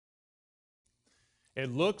It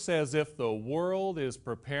looks as if the world is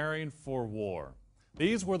preparing for war.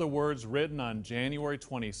 These were the words written on January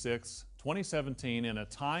 26, 2017 in a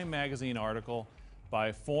Time magazine article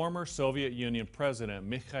by former Soviet Union President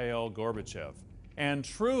Mikhail Gorbachev. And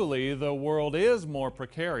truly, the world is more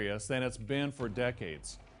precarious than it's been for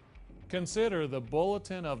decades. Consider the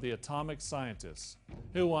Bulletin of the Atomic Scientists,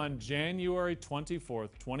 who on January 24,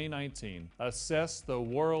 2019, assessed the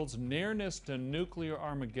world's nearness to nuclear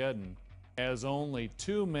Armageddon as only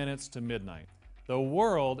 2 minutes to midnight. The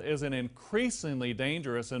world is an increasingly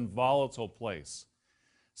dangerous and volatile place.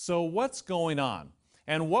 So what's going on?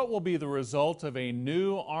 And what will be the result of a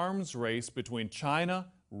new arms race between China,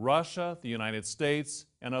 Russia, the United States,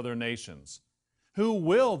 and other nations? Who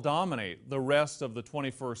will dominate the rest of the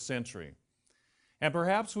 21st century? And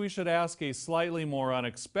perhaps we should ask a slightly more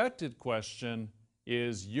unexpected question: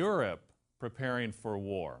 is Europe preparing for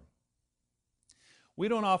war? We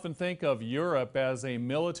don't often think of Europe as a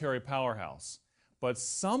military powerhouse, but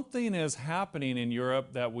something is happening in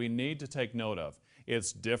Europe that we need to take note of.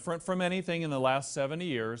 It's different from anything in the last 70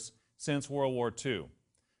 years since World War II.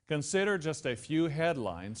 Consider just a few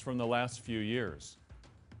headlines from the last few years.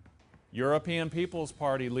 European People's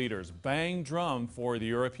Party leaders bang drum for the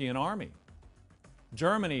European Army.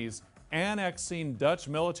 Germany's annexing Dutch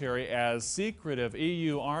military as secretive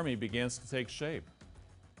EU army begins to take shape.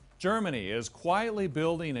 Germany is quietly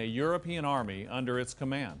building a European army under its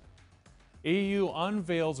command. EU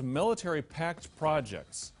unveils military pact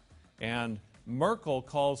projects, and Merkel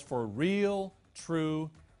calls for real,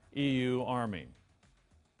 true EU army.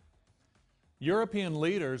 European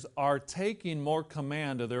leaders are taking more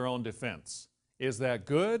command of their own defense. Is that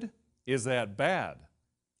good? Is that bad?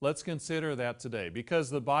 Let's consider that today,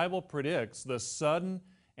 because the Bible predicts the sudden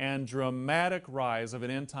and dramatic rise of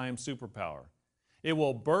an end-time superpower. It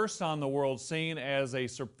will burst on the world scene as a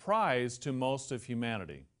surprise to most of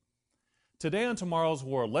humanity. Today on Tomorrow's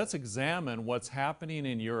World, let's examine what's happening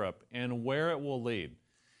in Europe and where it will lead.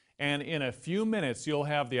 And in a few minutes, you'll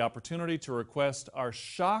have the opportunity to request our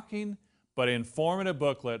shocking but informative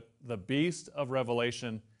booklet, The Beast of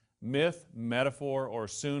Revelation: Myth, Metaphor, or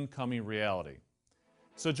Soon Coming Reality.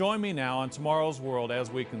 So join me now on Tomorrow's World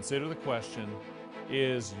as we consider the question: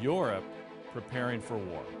 is Europe preparing for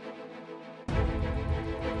war?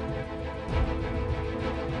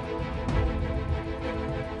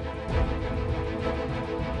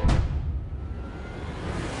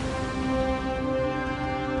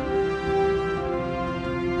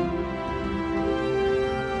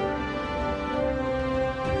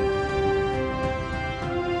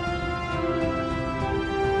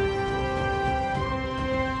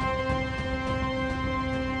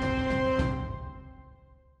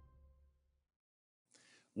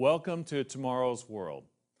 Welcome to Tomorrow's World.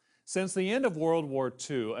 Since the end of World War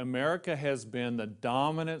II, America has been the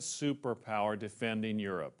dominant superpower defending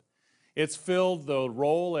Europe. It's filled the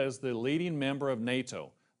role as the leading member of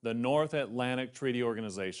NATO, the North Atlantic Treaty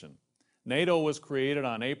Organization. NATO was created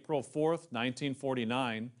on April 4,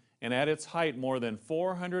 1949, and at its height, more than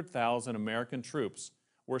 400,000 American troops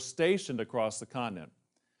were stationed across the continent.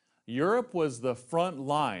 Europe was the front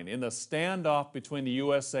line in the standoff between the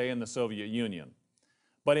USA and the Soviet Union.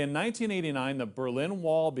 But in 1989, the Berlin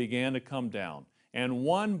Wall began to come down, and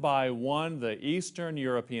one by one, the Eastern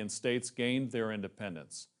European states gained their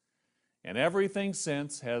independence. And everything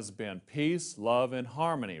since has been peace, love, and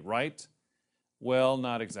harmony, right? Well,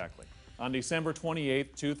 not exactly. On December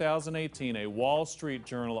 28, 2018, a Wall Street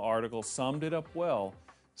Journal article summed it up well,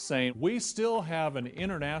 saying, "We still have an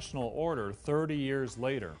international order 30 years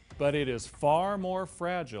later, but it is far more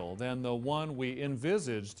fragile than the one we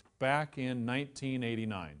envisaged back in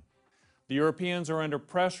 1989. The Europeans are under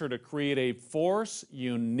pressure to create a force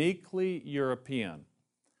uniquely European.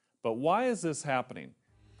 But why is this happening?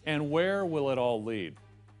 And where will it all lead?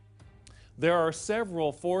 There are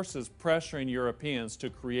several forces pressuring Europeans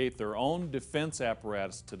to create their own defense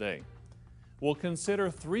apparatus today. We'll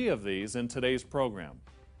consider three of these in today's program: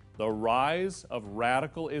 the rise of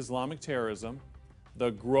radical Islamic terrorism,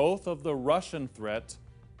 the growth of the Russian threat,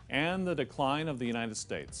 and the decline of the United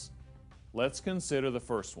States. Let's consider the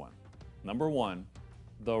first one. Number one,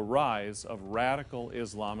 the rise of radical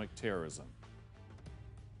Islamic terrorism.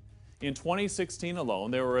 In 2016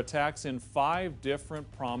 alone, there were attacks in 5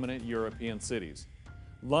 different prominent European cities: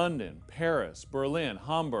 London, Paris, Berlin,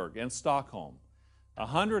 Hamburg, and Stockholm.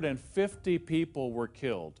 150 people were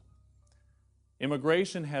killed.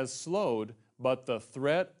 Immigration has slowed, but the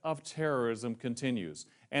threat of terrorism continues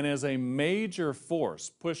and is a major force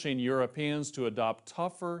pushing Europeans to adopt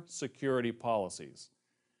tougher security policies.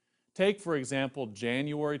 Take, for example,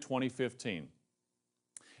 January 2015.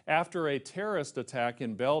 After a terrorist attack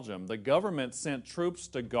in Belgium, the government sent troops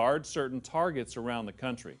to guard certain targets around the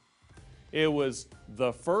country. It was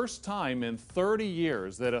the first time in 30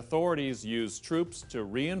 years that authorities used troops to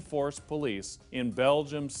reinforce police in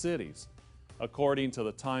Belgium's cities, according to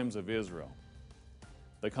the Times of Israel.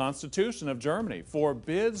 The Constitution of Germany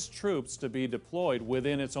forbids troops to be deployed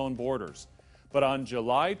within its own borders. But on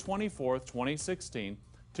July 24, 2016,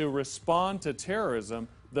 to respond to terrorism,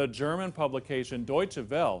 the German publication Deutsche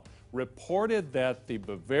Welle reported that the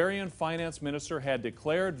Bavarian finance minister had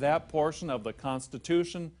declared that portion of the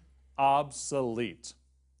Constitution obsolete.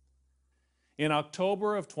 In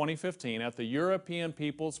October of 2015, at the European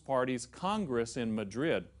People's Party's Congress in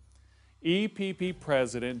Madrid, EPP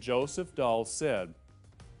President Joseph Daul said,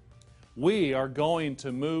 "We are going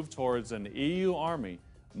to move towards an EU army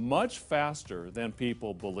much faster than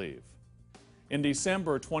people believe." In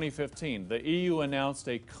December 2015, the EU announced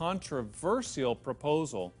a controversial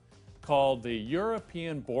proposal called the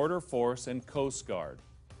European Border Force and Coast Guard.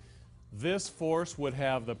 This force would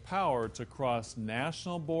have the power to cross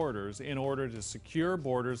national borders in order to secure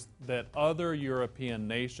borders that other European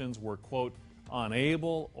nations were, quote,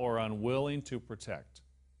 unable or unwilling to protect.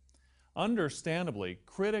 Understandably,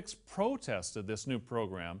 critics protested this new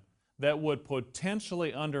program that would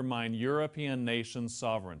potentially undermine European nations'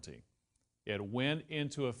 sovereignty. It went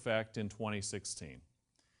into effect in 2016.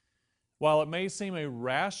 While it may seem a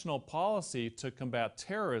rational policy to combat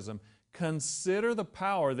terrorism, consider the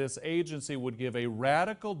power this agency would give a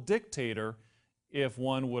radical dictator if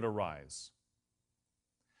one would arise.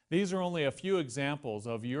 These are only a few examples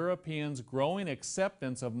of Europeans' growing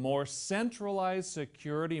acceptance of more centralized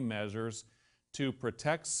security measures to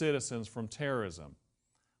protect citizens from terrorism.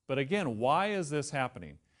 But again, why is this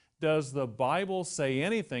happening? Does the Bible say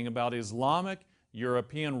anything about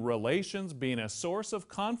Islamic-European relations being a source of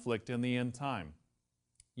conflict in the end time?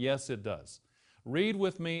 Yes, it does. Read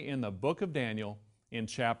with me in the book of Daniel in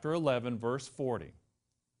chapter 11, verse 40.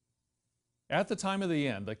 At the time of the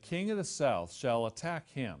end, the king of the south shall attack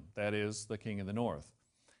him, that is, the king of the north.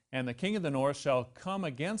 And the king of the north shall come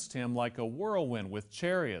against him like a whirlwind with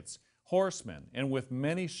chariots, horsemen, and with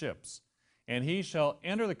many ships. And he shall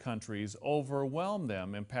enter the countries, overwhelm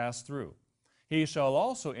them, and pass through. He shall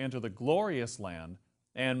also enter the glorious land,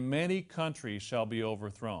 and many countries shall be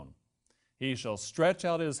overthrown. He shall stretch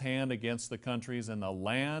out his hand against the countries, and the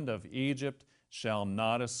land of Egypt shall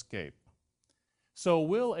not escape. So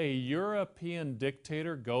will a European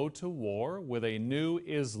dictator go to war with a new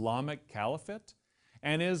Islamic caliphate?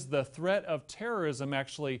 And is the threat of terrorism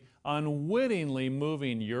actually unwittingly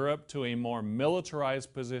moving Europe to a more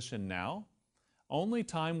militarized position now? Only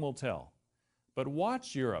time will tell. But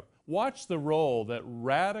watch Europe. Watch the role that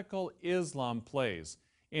radical Islam plays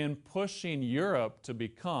in pushing Europe to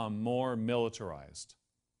become more militarized.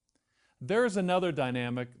 There's another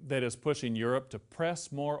dynamic that is pushing Europe to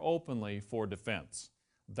press more openly for defense.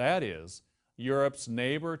 That is, Europe's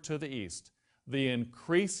neighbor to the east, the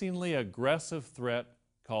increasingly aggressive threat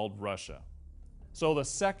called Russia. So the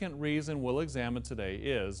second reason we'll examine today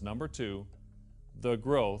is, number 2, the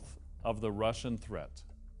growth of the Russian threat.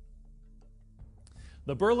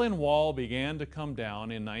 The Berlin Wall began to come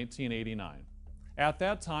down in 1989. At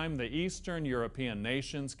that time, the Eastern European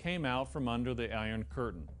nations came out from under the Iron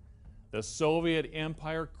Curtain. The Soviet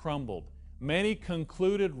Empire crumbled. Many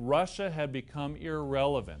concluded Russia had become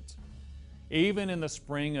irrelevant. Even in the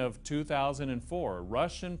spring of 2004,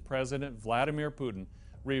 Russian President Vladimir Putin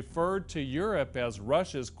referred to Europe as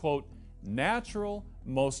Russia's, quote, natural,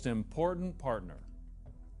 most important partner.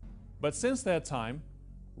 But since that time,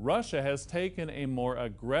 Russia has taken a more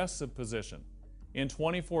aggressive position. In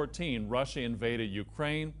 2014, Russia invaded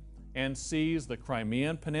Ukraine and seized the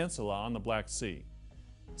Crimean Peninsula on the Black Sea.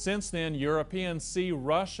 Since then, Europeans see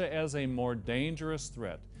Russia as a more dangerous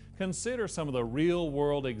threat. Consider some of the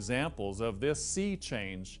real-world examples of this sea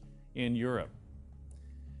change in Europe.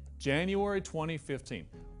 January 2015,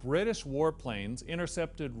 British warplanes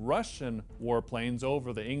intercepted Russian warplanes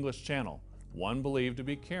over the English Channel, one believed to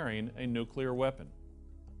be carrying a nuclear weapon.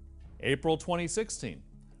 April 2016,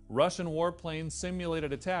 Russian warplanes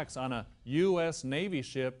simulated attacks on a U.S. Navy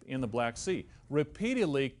ship in the Black Sea,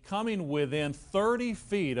 repeatedly coming within 30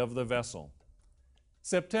 feet of the vessel.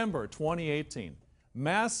 September 2018,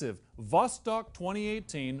 massive Vostok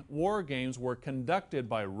 2018 war games were conducted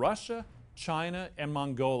by Russia, China, and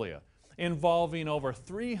Mongolia, involving over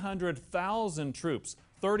 300,000 troops,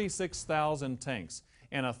 36,000 tanks,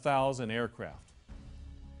 and 1,000 aircraft.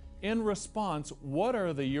 In response, what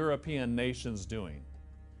are the European nations doing?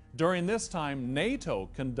 During this time, NATO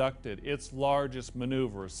conducted its largest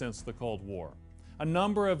maneuver since the Cold War. A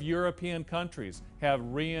number of European countries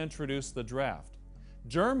have reintroduced the draft.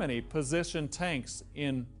 Germany positioned tanks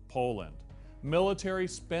in Poland. Military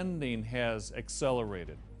spending has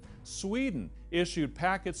accelerated. Sweden issued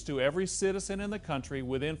packets to every citizen in the country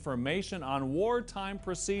with information on wartime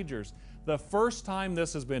procedures, the first time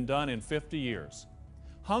this has been done in 50 years.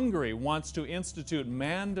 Hungary wants to institute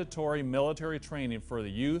mandatory military training for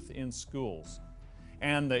the youth in schools.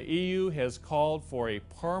 And the EU has called for a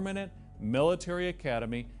permanent military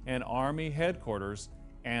academy, an army headquarters,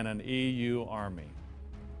 and an EU army.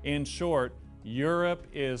 In short, Europe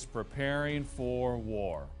is preparing for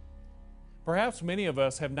war. Perhaps many of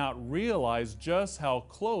us have not realized just how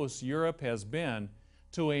close Europe has been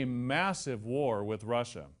to a massive war with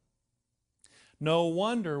Russia. No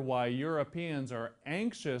wonder why Europeans are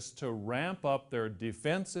anxious to ramp up their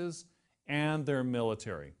defenses and their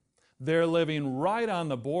military. They're living right on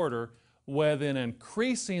the border with an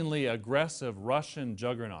increasingly aggressive Russian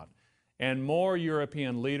juggernaut, and more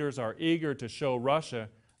European leaders are eager to show Russia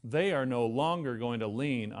they are no longer going to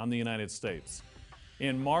lean on the United States.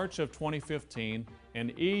 In March of 2015,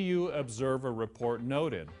 an EU Observer report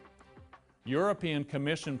noted, European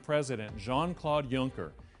Commission President Jean-Claude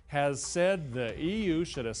Juncker has said the EU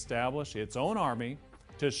should establish its own army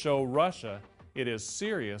to show Russia it is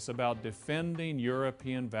serious about defending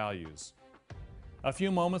European values. A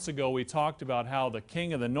few moments ago, we talked about how the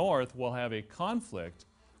King of the North will have a conflict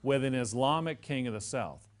with an Islamic king of the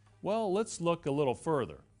South. Well, let's look a little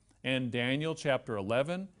further in Daniel chapter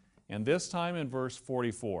 11, and this time in verse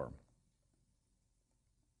 44.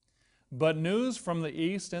 But news from the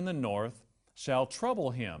east and the north shall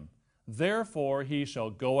trouble him. Therefore he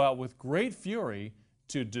shall go out with great fury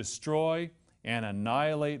to destroy and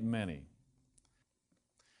annihilate many.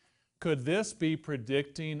 Could this be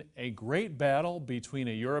predicting a great battle between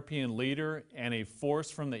a European leader and a force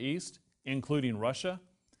from the east, including Russia?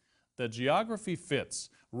 The geography fits.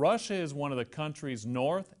 Russia is one of the countries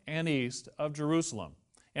north and east of Jerusalem,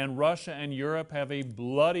 and Russia and Europe have a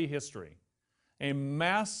bloody history. A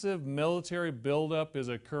massive military buildup is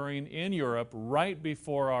occurring in Europe right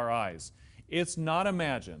before our eyes. It's not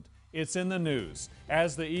imagined, it's in the news.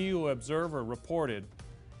 As the EU Observer reported,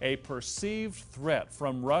 a perceived threat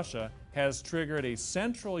from Russia has triggered a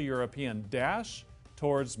Central European dash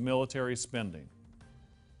towards military spending.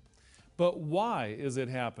 But why is it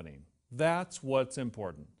happening? That's what's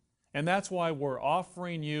important. And that's why we're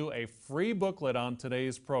offering you a free booklet on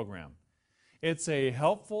today's program. It's a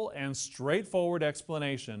helpful and straightforward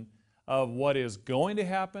explanation of what is going to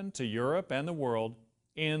happen to Europe and the world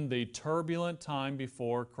in the turbulent time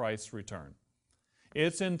before Christ's return.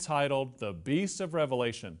 It's entitled The Beast of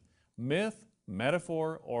Revelation, Myth,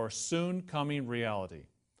 Metaphor, or Soon Coming Reality.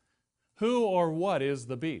 Who or what is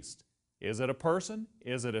the beast? Is it a person?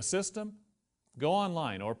 Is it a system? Go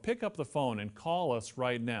online or pick up the phone and call us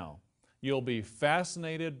right now. You'll be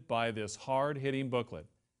fascinated by this hard-hitting booklet.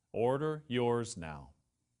 Order yours now.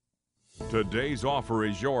 Today's offer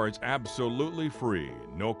is yours absolutely free,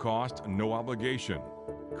 no cost, no obligation.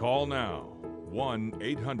 Call now,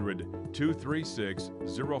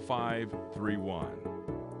 1-800-236-0531.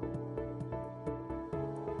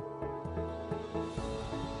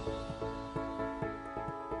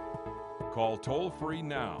 Call toll-free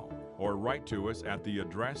now or write to us at the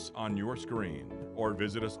address on your screen or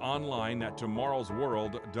visit us online at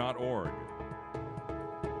tomorrowsworld.org.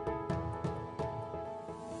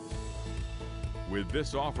 With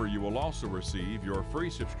this offer, you will also receive your free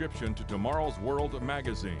subscription to Tomorrow's World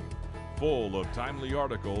magazine, full of timely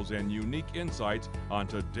articles and unique insights on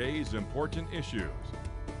today's important issues.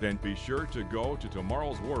 Then be sure to go to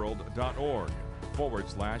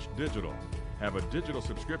tomorrowsworld.org/digital. Have a digital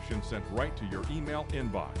subscription sent right to your email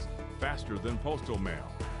inbox, faster than postal mail.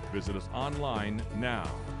 Visit us online now.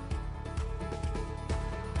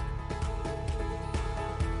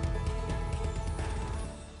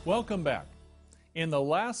 Welcome back. In the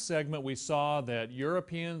last segment, we saw that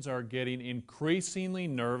Europeans are getting increasingly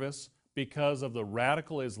nervous because of the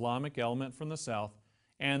radical Islamic element from the south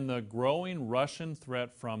and the growing Russian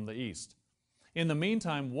threat from the east. In the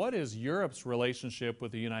meantime, what is Europe's relationship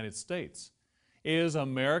with the United States? Is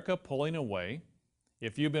America pulling away?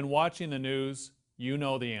 If you've been watching the news, you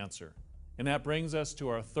know the answer. And that brings us to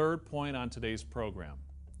our third point on today's program.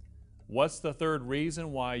 What's the third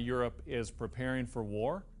reason why Europe is preparing for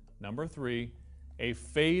war? Number 3, a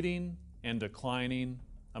fading and declining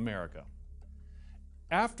America.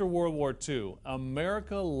 After World War II,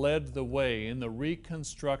 America led the way in the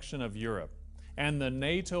reconstruction of Europe, and the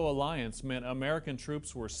NATO alliance meant American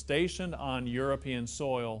troops were stationed on European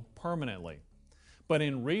soil permanently. But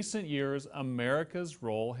in recent years, America's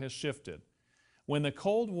role has shifted. When the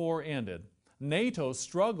Cold War ended, NATO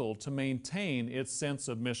struggled to maintain its sense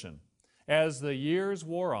of mission. As the years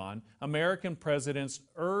wore on, American presidents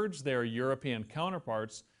urged their European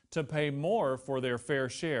counterparts to pay more for their fair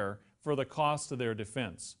share for the cost of their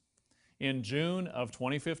defense. In June of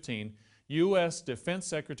 2015, U.S. Defense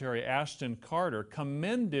Secretary Ashton Carter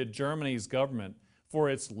commended Germany's government for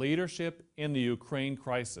its leadership in the Ukraine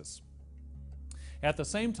crisis. At the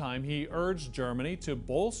same time, he urged Germany to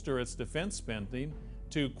bolster its defense spending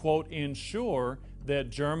to, quote, ensure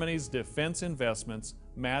that Germany's defense investments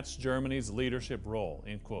match Germany's leadership role,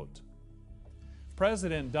 end quote.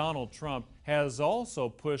 President Donald Trump has also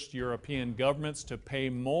pushed European governments to pay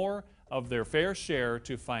more of their fair share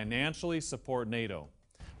to financially support NATO.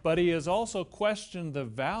 But he has also questioned the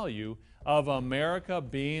value of America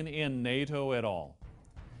being in NATO at all.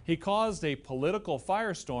 He caused a political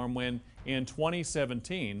firestorm when, in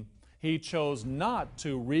 2017, he chose not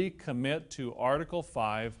to recommit to Article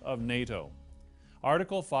 5 of NATO.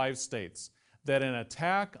 Article 5 states that an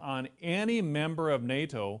attack on any member of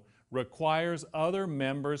NATO requires other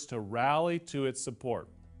members to rally to its support.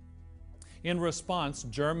 In response,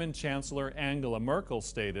 German Chancellor Angela Merkel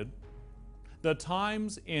stated, "The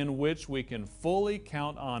times in which we can fully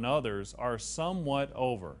count on others are somewhat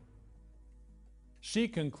over." She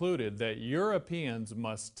concluded that Europeans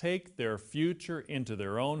must take their future into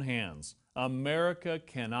their own hands. America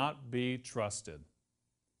cannot be trusted.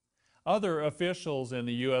 Other officials in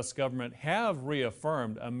the U.S. government have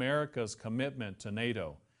reaffirmed America's commitment to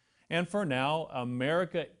NATO. And for now,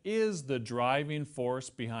 America is the driving force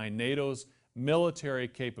behind NATO's military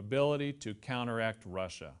capability to counteract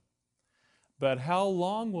Russia. But how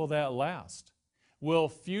long will that last? Will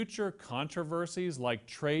future controversies like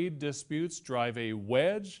trade disputes drive a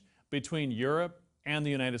wedge between Europe and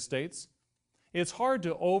the United States? It's hard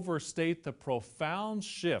to overstate the profound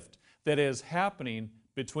shift that is happening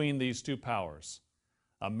between these two powers.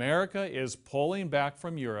 America is pulling back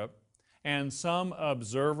from Europe, and some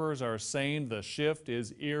observers are saying the shift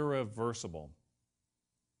is irreversible.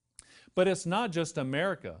 But it's not just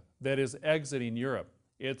America that is exiting Europe,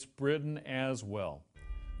 it's Britain as well.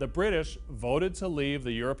 The British voted to leave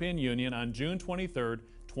the European Union on June 23,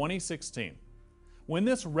 2016. When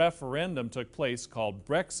this referendum took place called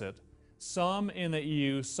Brexit, some in the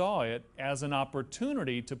EU saw it as an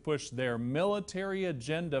opportunity to push their military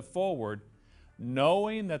agenda forward,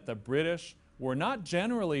 knowing that the British were not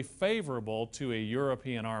generally favorable to a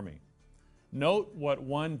European army. Note what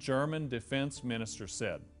one German defense minister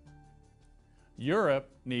said. Europe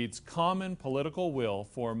needs common political will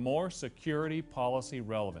for more security policy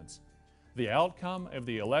relevance. The outcome of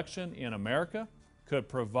the election in America could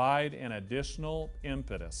provide an additional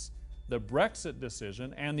impetus. The Brexit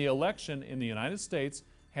decision and the election in the United States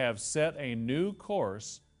have set a new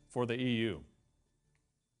course for the EU.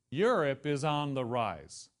 Europe is on the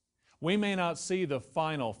rise. We may not see the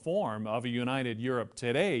final form of a united Europe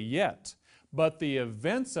today yet, but the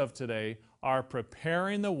events of today are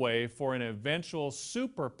preparing the way for an eventual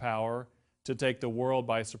superpower to take the world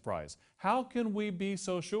by surprise. How can we be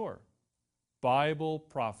so sure? Bible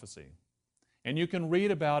prophecy. And you can read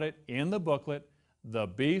about it in the booklet, The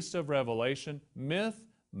Beast of Revelation, Myth,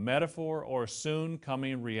 Metaphor, or Soon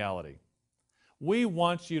Coming Reality. We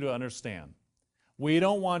want you to understand. We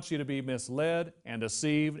don't want you to be misled and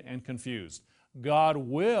deceived and confused. God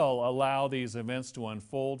will allow these events to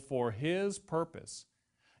unfold for His purpose.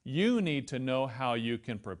 You need to know how you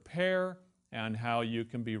can prepare and how you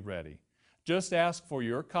can be ready. Just ask for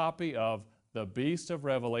your copy of The Beast of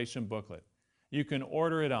Revelation booklet. You can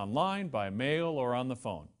order it online, by mail, or on the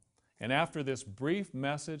phone. And after this brief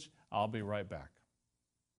message, I'll be right back.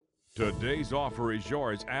 Today's offer is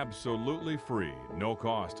yours absolutely free, no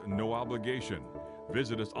cost, no obligation.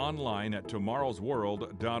 Visit us online at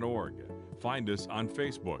tomorrowsworld.org. Find us on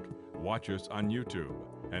Facebook, watch us on YouTube,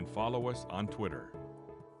 and follow us on Twitter.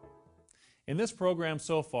 In this program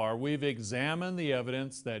so far, we've examined the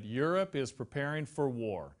evidence that Europe is preparing for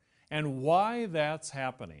war and why that's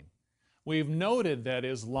happening. We've noted that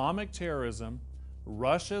Islamic terrorism,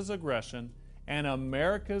 Russia's aggression, and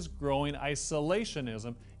America's growing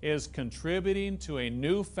isolationism is contributing to a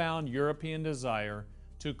newfound European desire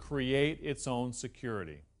to create its own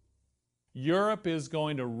security. Europe is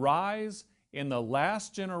going to rise in the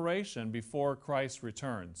last generation before Christ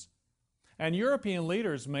returns. And European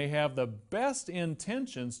leaders may have the best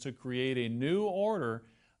intentions to create a new order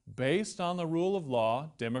based on the rule of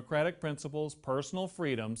law, democratic principles, personal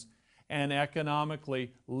freedoms, and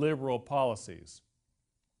economically liberal policies.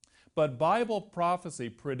 But Bible prophecy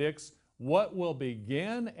predicts what will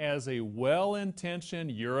begin as a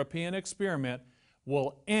well-intentioned European experiment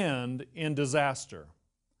will end in disaster.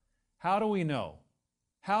 How do we know?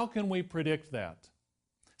 How can we predict that?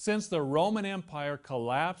 Since the Roman Empire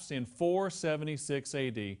collapsed in 476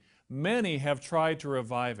 AD, many have tried to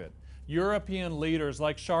revive it. European leaders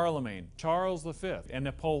like Charlemagne, Charles V, and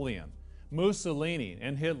Napoleon, Mussolini,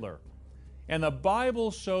 and Hitler. And the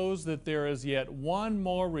Bible shows that there is yet one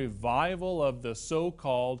more revival of the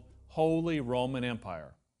so-called Holy Roman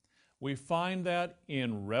Empire. We find that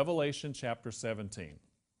in Revelation chapter 17.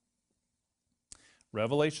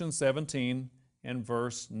 Revelation 17 and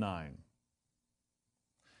verse 9.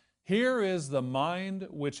 Here is the mind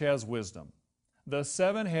which has wisdom. The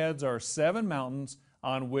 7 heads are 7 mountains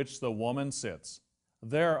on which the woman sits.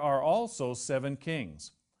 There are also 7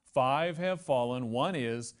 kings. 5 have fallen, 1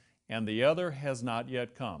 is, and the other has not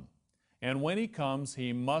yet come. And when he comes,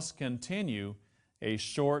 he must continue a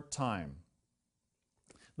short time.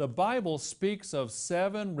 The Bible speaks of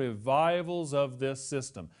 7 revivals of this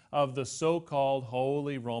system, of the so-called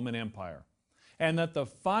Holy Roman Empire, and that the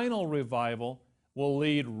final revival will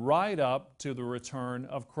lead right up to the return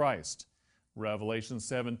of Christ. Revelation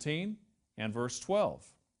 17 and verse 12.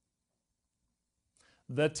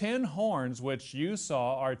 The 10 horns which you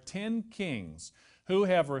saw are 10 kings who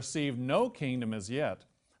have received no kingdom as yet,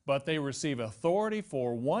 but they receive authority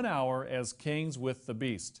for 1 hour as kings with the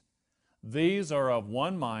beast. These are of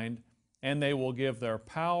one mind, and they will give their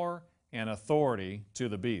power and authority to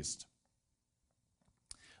the beast.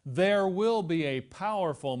 There will be a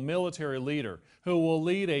powerful military leader who will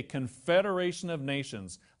lead a confederation of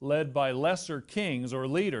nations led by lesser kings or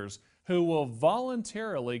leaders who will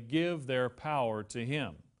voluntarily give their power to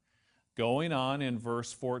him. Going on in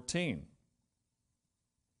verse 14.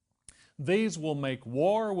 These will make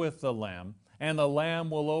war with the Lamb, and the Lamb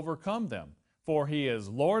will overcome them, for he is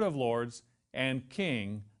Lord of lords and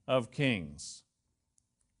King of kings.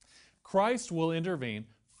 Christ will intervene,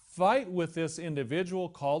 fight with this individual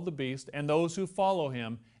called the beast and those who follow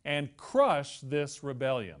him, and crush this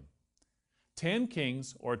rebellion. 10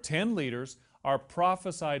 kings or 10 leaders are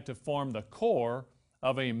prophesied to form the core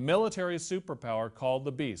of a military superpower called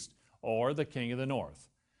the beast, or the King of the North.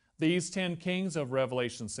 These 10 kings of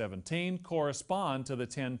Revelation 17 correspond to the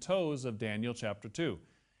 10 toes of Daniel chapter 2.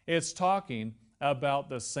 It's talking about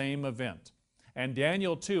the same event. And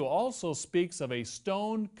Daniel 2 also speaks of a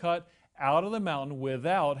stone cut out of the mountain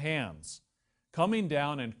without hands, coming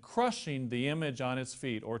down and crushing the image on its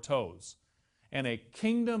feet or toes, and a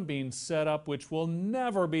kingdom being set up which will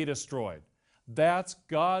never be destroyed. That's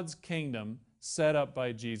God's kingdom set up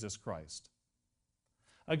by Jesus Christ.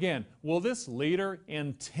 Again, will this leader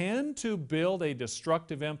intend to build a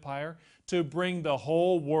destructive empire to bring the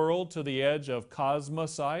whole world to the edge of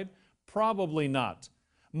cosmocide? Probably not.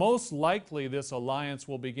 Most likely this alliance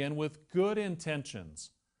will begin with good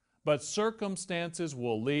intentions, but circumstances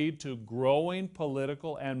will lead to growing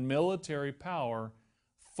political and military power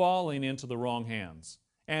falling into the wrong hands,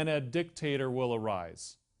 and a dictator will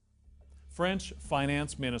arise. French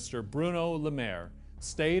finance minister Bruno Le Maire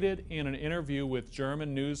stated in an interview with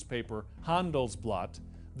German newspaper Handelsblatt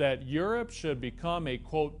that Europe should become a,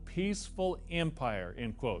 quote, peaceful empire,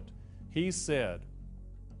 end quote. He said,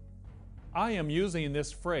 I am using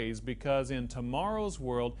this phrase because in tomorrow's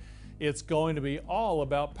world, it's going to be all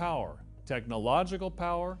about power. Technological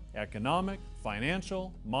power, economic,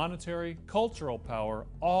 financial, monetary, cultural power,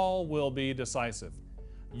 all will be decisive.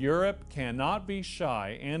 Europe cannot be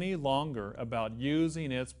shy any longer about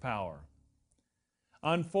using its power.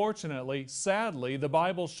 Unfortunately, sadly, the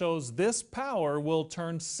Bible shows this power will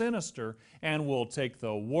turn sinister and will take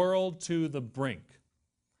the world to the brink.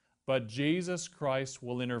 But Jesus Christ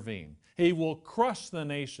will intervene. He will crush the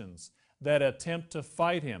nations that attempt to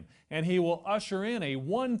fight him, and he will usher in a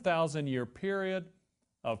 1,000-year period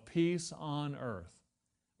of peace on earth.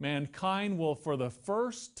 Mankind will, for the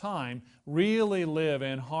first time, really live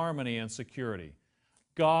in harmony and security.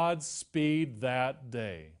 God speed that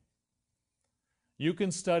day. You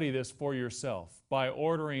can study this for yourself by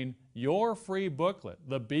ordering your free booklet,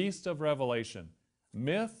 The Beast of Revelation,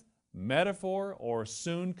 Myth, Metaphor, or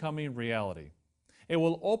Soon Coming Reality. It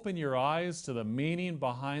will open your eyes to the meaning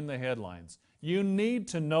behind the headlines. You need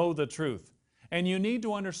to know the truth, and you need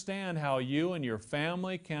to understand how you and your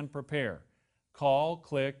family can prepare. Call,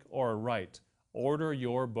 click, or write. Order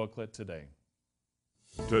your booklet today.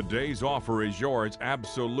 Today's offer is yours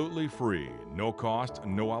absolutely free, no cost,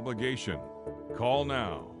 no obligation. Call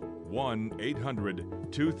now,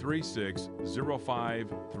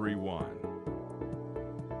 1-800-236-0531.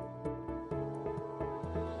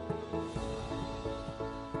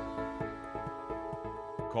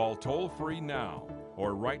 Call toll-free now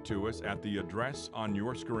or write to us at the address on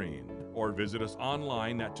your screen. or visit us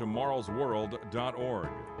online at tomorrowsworld.org.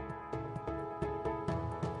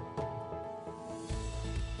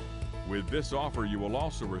 With this offer, you will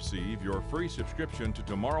also receive your free subscription to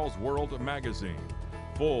Tomorrow's World magazine,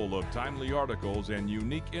 full of timely articles and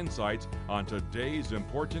unique insights on today's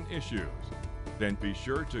important issues. Then be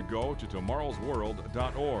sure to go to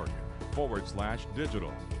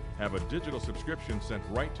tomorrowsworld.org/digital. Have a digital subscription sent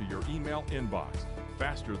right to your email inbox,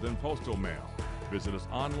 faster than postal mail. Visit us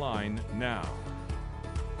online now.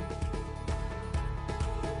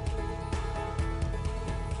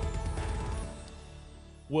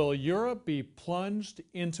 Will Europe be plunged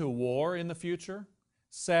into war in the future?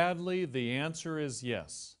 Sadly, the answer is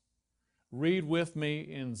yes. Read with me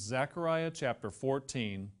in Zechariah chapter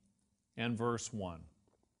 14 and verse 1.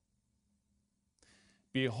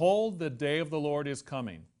 Behold, the day of the Lord is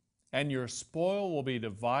coming, and your spoil will be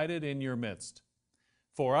divided in your midst.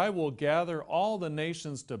 For I will gather all the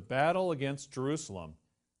nations to battle against Jerusalem.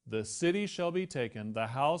 The city shall be taken, the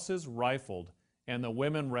houses rifled, and the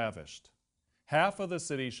women ravished. Half of the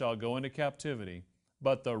city shall go into captivity,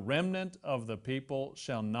 but the remnant of the people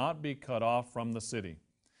shall not be cut off from the city.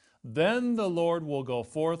 Then the Lord will go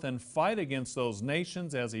forth and fight against those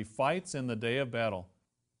nations as he fights in the day of battle.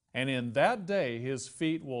 And in that day his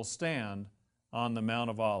feet will stand on the Mount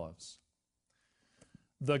of Olives.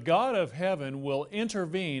 The God of heaven will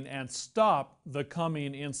intervene and stop the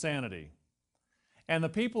coming insanity. And the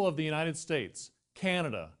people of the United States,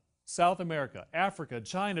 Canada, South America, Africa,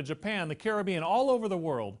 China, Japan, the Caribbean, all over the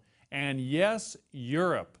world, and yes,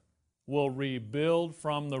 Europe, will rebuild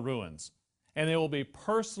from the ruins. And they will be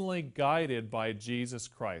personally guided by Jesus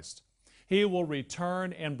Christ. He will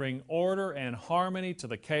return and bring order and harmony to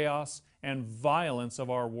the chaos and violence of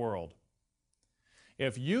our world.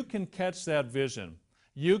 If you can catch that vision,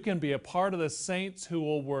 you can be a part of the saints who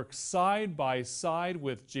will work side by side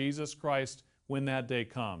with Jesus Christ when that day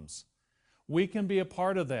comes. We can be a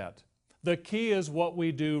part of that. The key is what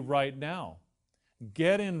we do right now.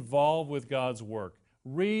 Get involved with God's work.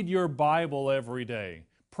 Read your Bible every day.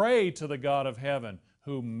 Pray to the God of heaven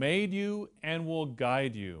who made you and will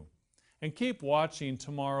guide you. And keep watching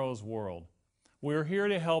Tomorrow's World. We're here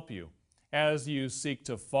to help you as you seek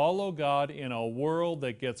to follow God in a world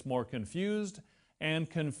that gets more confused and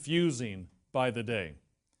confusing by the day.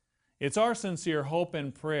 It's our sincere hope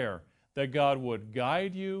and prayer that God would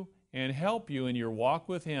guide you and help you in your walk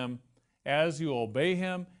with Him as you obey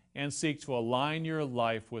Him and seek to align your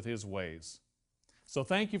life with His ways. So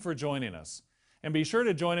thank you for joining us. And be sure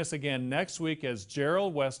to join us again next week as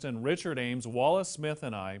Gerald Weston, Richard Ames, Wallace Smith,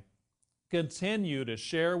 and I continue to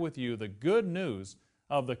share with you the good news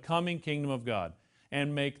of the coming kingdom of God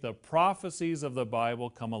and make the prophecies of the Bible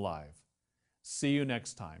come alive. See you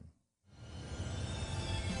next time.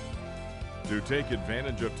 To take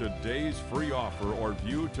advantage of today's free offer or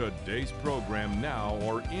view today's program now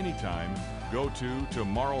or anytime, go to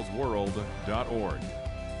tomorrowsworld.org.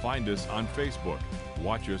 Find us on Facebook,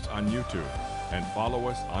 watch us on YouTube, and follow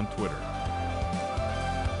us on Twitter.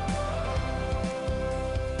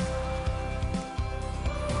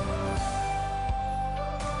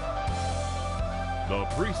 The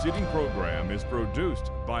preceding program is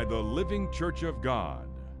produced by the Living Church of God.